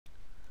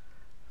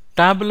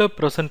tabular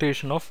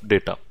presentation of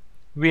data.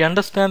 We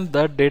understand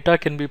that data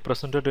can be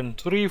presented in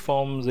three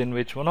forms, in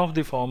which one of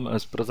the form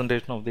is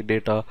presentation of the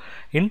data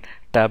in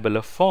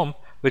tabular form,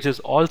 which is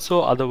also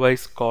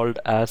otherwise called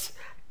as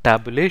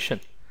tabulation.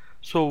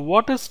 So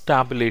what is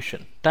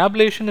tabulation?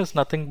 Tabulation is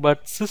nothing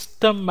but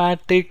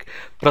systematic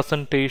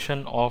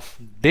presentation of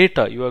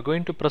data. You are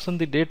going to present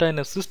the data in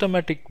a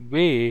systematic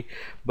way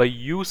by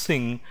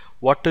using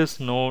what is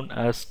known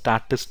as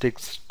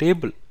statistics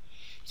table.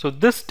 So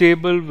this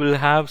table will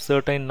have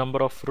certain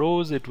number of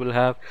rows, it will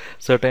have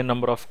certain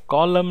number of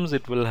columns,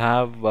 it will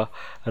have a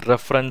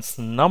reference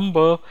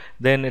number,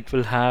 then it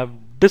will have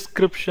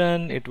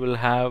description, it will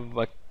have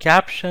a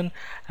caption,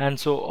 and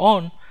so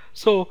on.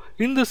 So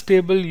in this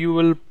table you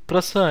will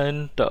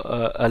present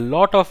a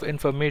lot of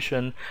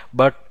information,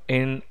 but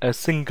in a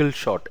single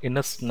shot, in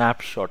a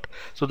snapshot.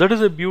 So that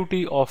is the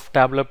beauty of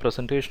tabular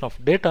presentation of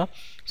data.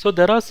 So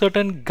there are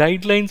certain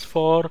guidelines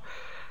for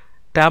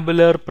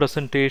tabular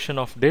presentation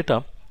of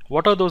data.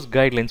 What are those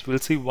guidelines? We'll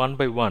see one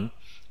by one.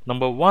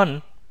 Number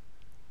one,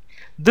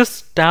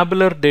 this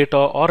tabular data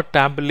or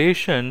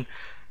tabulation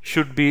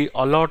should be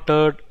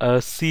allotted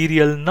a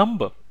serial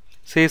number.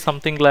 Say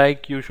something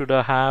like you should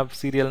have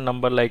serial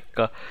number like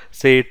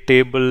say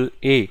table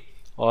A,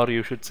 or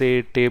you should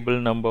say table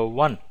number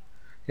 1.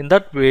 In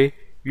that way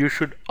you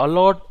should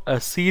allot a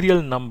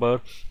serial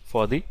number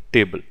for the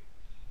table.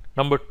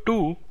 Number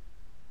 2,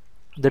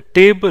 the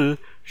table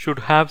should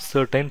have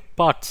certain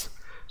parts.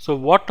 So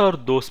what are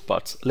those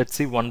parts? Let's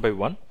see one by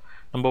one.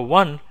 Number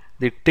 1,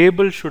 the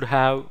table should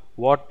have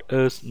what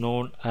is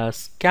known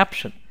as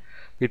caption.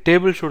 The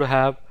table should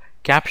have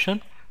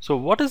caption. So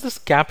what is this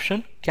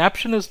caption?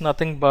 Caption is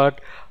nothing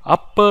but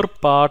upper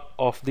part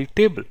of the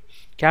table.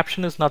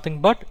 Caption is nothing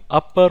but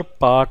upper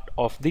part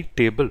of the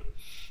table.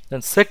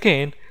 Then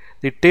second,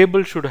 the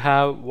table should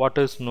have what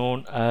is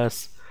known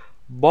as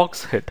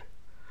box head.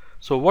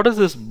 So what is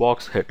this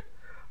box head?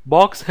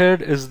 Box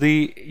head is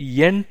the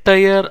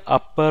entire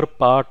upper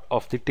part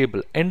of the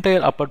table,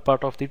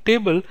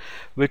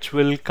 which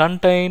will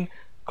contain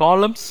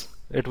columns,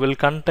 it will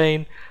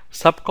contain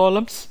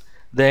subcolumns,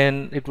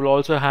 then it will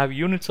also have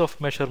units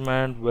of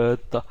measurement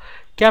with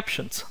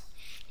captions.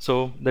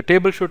 So the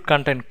table should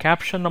contain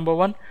caption, number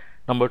 1.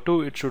 Number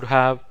 2, it should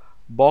have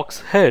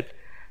box head.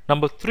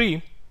 Number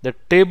 3, the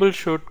table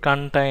should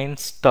contain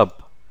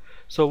stub.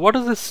 So what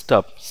is this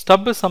stub?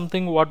 Stub is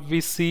something what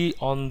we see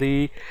on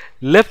the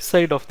left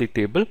side of the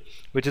table,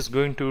 which is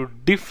going to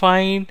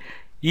define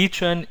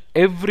each and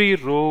every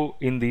row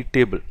in the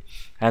table.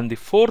 And the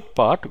fourth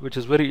part, which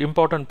is very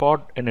important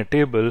part in a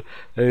table,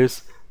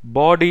 is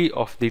body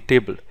of the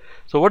table.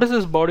 So what is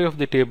this body of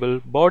the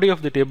table? Body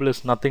of the table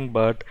is nothing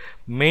but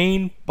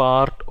main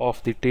part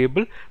of the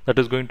table that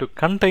is going to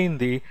contain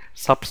the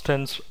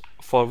substance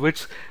for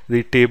which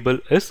the table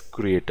is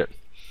created.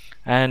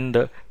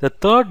 And the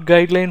third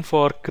guideline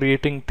for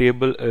creating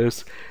table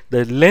is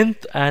the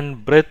length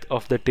and breadth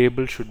of the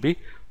table should be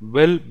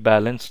well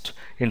balanced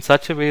in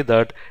such a way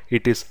that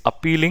it is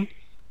appealing,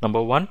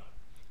 number 1.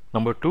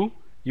 Number 2,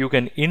 you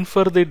can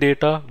infer the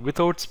data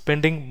without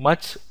spending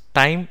much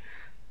time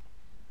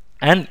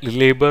and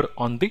labor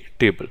on the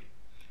table.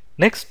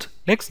 Next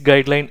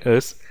guideline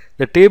is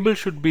the table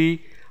should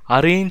be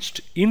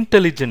arranged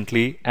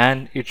intelligently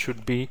and it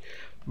should be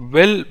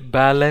well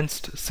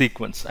balanced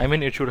sequence. I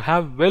mean, it should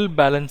have well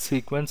balanced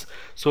sequence,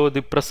 so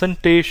the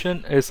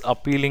presentation is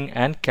appealing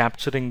and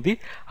capturing the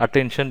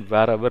attention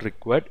wherever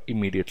required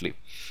immediately.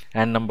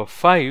 And number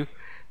 5,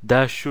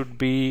 there should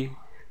be,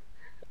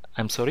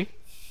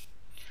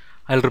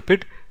 I'll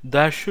repeat,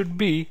 there should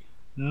be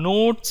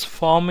notes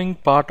forming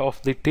part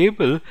of the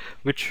table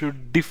which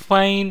should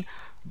define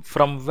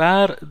from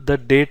where the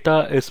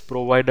data is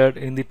provided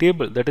in the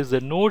table. That is, the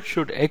note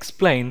should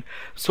explain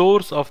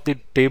source of the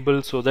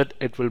table so that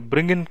it will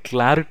bring in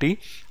clarity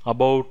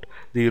about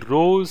the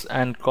rows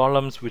and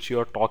columns which you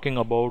are talking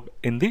about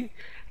in the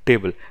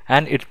table.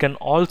 And it can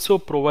also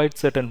provide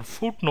certain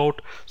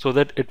footnote so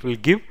that it will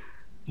give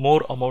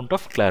more amount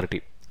of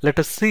clarity. Let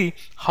us see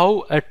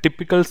how a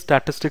typical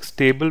statistics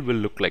table will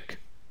look like.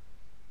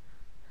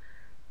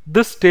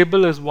 This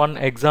table is one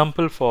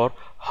example for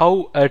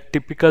how a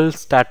typical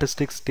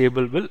statistics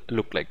table will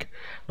look like.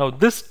 Now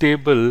this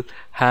table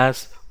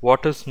has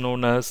what is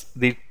known as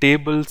the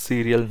table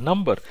serial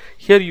number.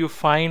 Here you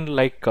find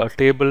like a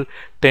table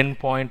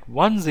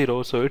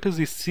 10.10, so it is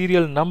the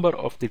serial number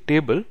of the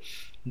table.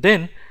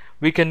 Then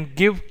we can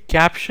give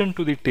caption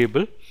to the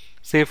table.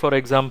 Say for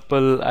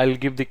example, I'll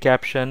give the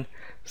caption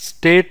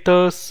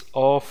status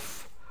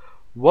of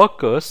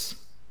workers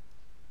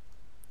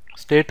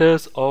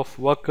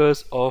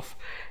of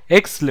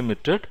X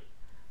Limited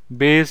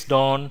based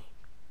on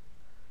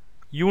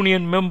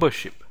union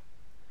membership.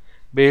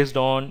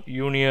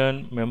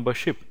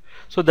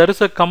 So there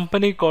is a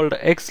company called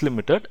X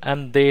Limited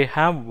and they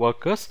have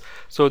workers.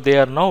 So they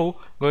are now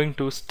going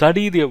to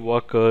study their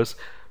workers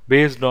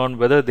based on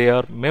whether they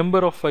are member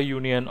of a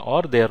union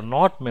or they are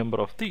not member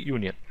of the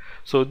union.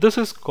 So this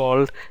is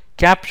called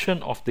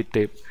caption of the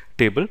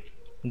table.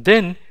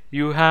 Then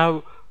you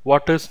have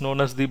what is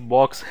known as the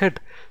box head.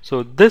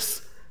 So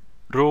this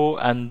row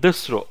and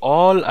this row,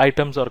 all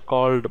items are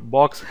called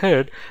box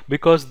head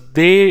because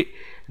they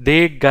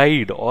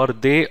guide, or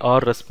they are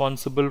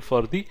responsible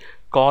for the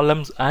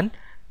columns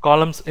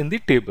in the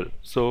table.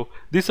 So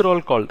these are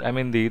all called, I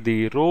mean,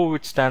 the row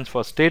which stands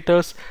for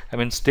status, I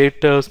mean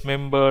status,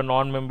 member,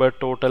 non-member,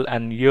 total,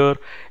 and year,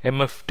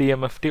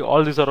 MFT,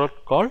 all these are all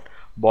called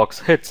box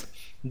heads.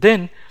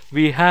 Then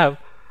we have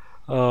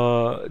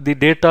the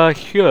data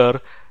here,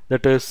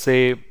 that is,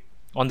 say,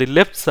 on the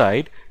left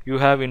side you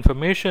have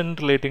information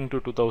relating to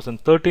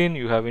 2013,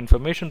 you have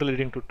information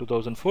relating to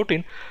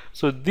 2014.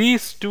 So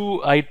these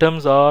two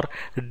items are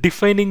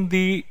defining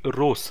the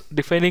rows,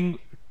 defining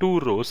two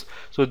rows,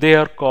 so they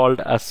are called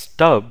as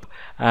stub.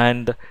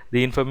 And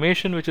the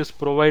information which is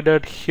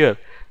provided here,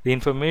 the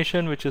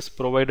information which is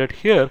provided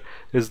here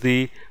is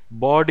the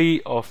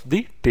body of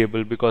the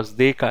table, because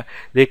they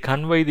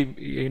convey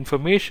the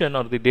information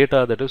or the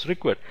data that is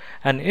required.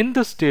 And in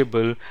this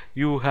table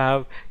you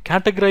have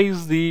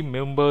categorized the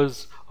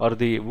members or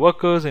the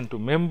workers into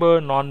member,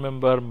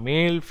 non-member,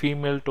 male,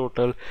 female,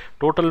 total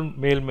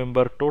male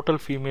member, total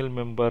female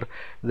member,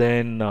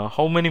 then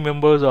how many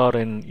members are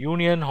in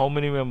union, how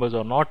many members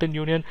are not in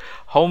union,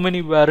 how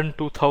many were in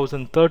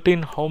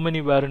 2013, how many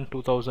were in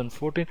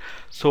 2014.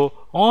 So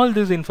all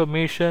this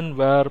information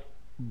were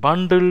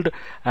bundled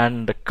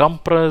and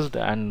compressed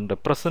and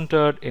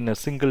presented in a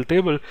single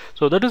table.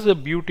 So that is the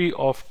beauty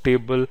of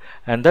table,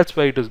 and that's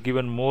why it is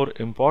given more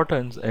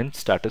importance in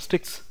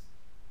statistics.